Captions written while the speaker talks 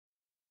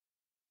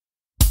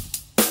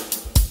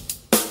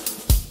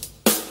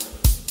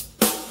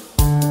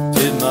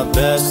my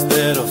best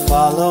there to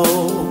follow.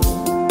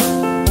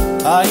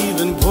 I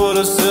even put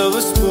a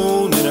silver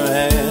spoon in her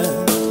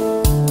hand.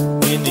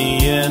 In the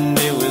end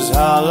it was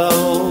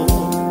hollow.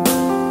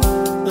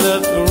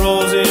 Left the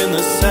rose in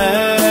the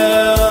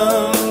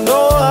sand.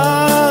 Oh,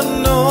 I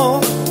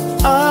know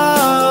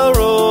I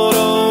rode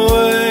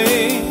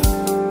away,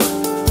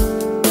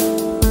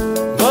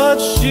 but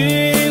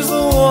she's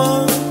the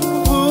one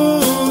who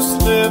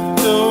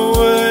slipped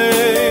away.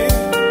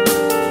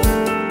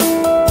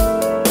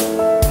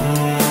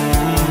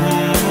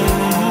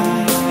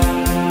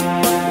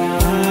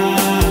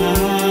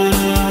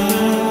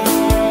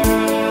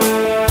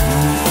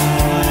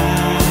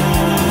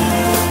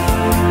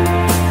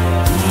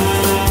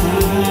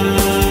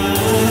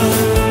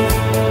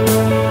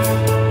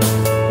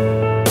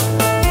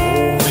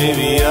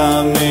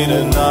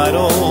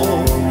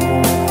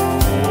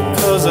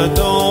 I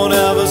don't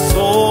have a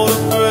soul to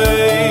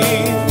pray.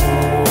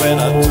 When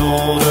I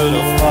told her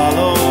to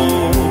follow,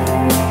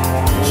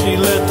 she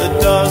let the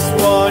dust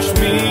wash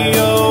me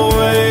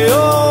away.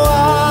 Oh,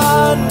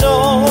 I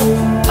know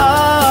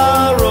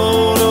I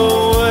rode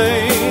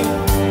away,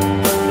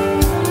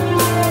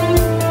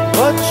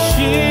 but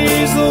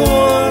she's the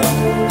one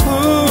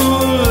who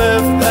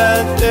left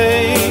that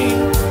day.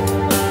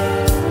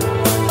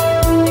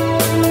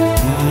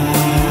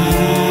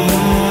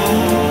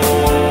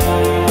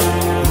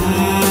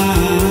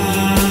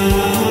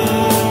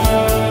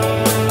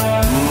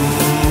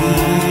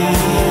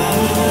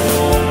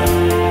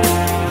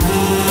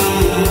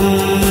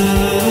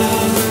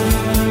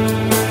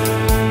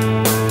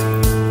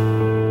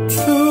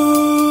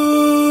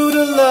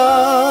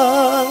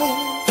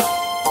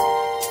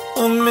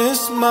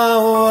 My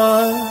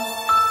wife,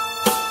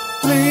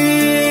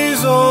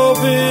 please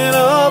open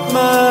up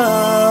my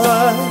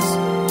eyes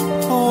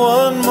for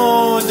one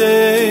more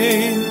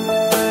day,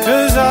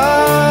 'cause I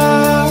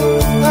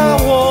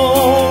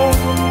won't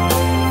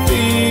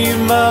feed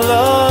my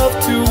love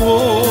to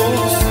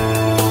wolves,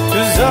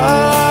 'cause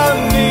I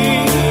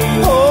need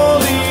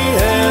holy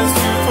hands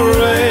to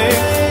pray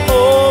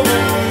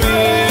over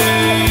me,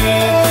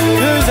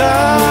 'cause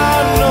I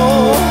know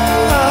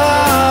I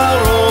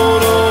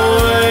rode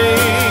away.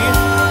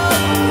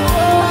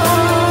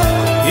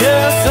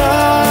 Yes,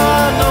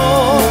 I know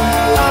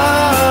I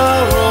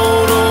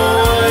rode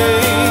away.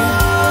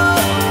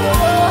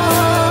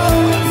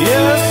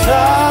 Yes,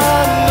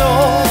 I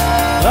know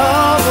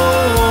I'm the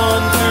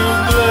one to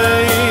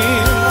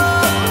blame.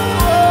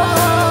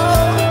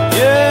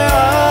 Yeah,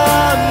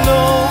 I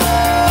know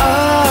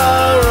I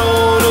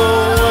rode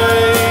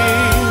away.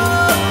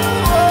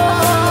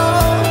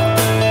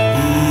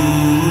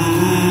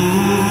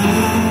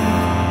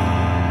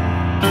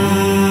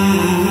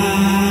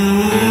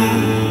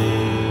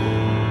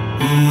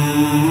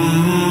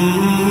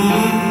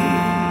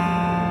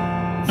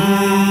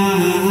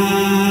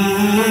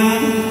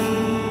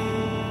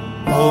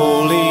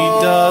 Holy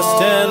dust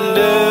and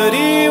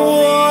dirty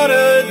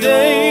water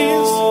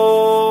days,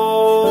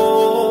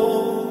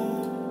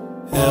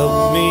 help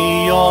me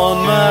on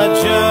my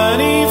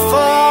journey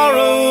far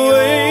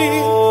away.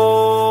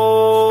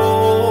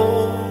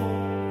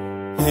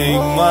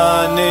 Hang my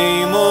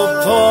name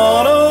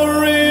upon a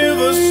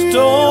river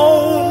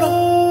stone.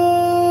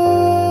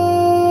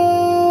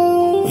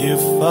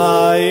 If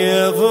I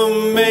ever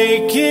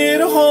make it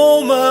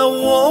home, I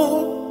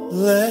won't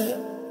let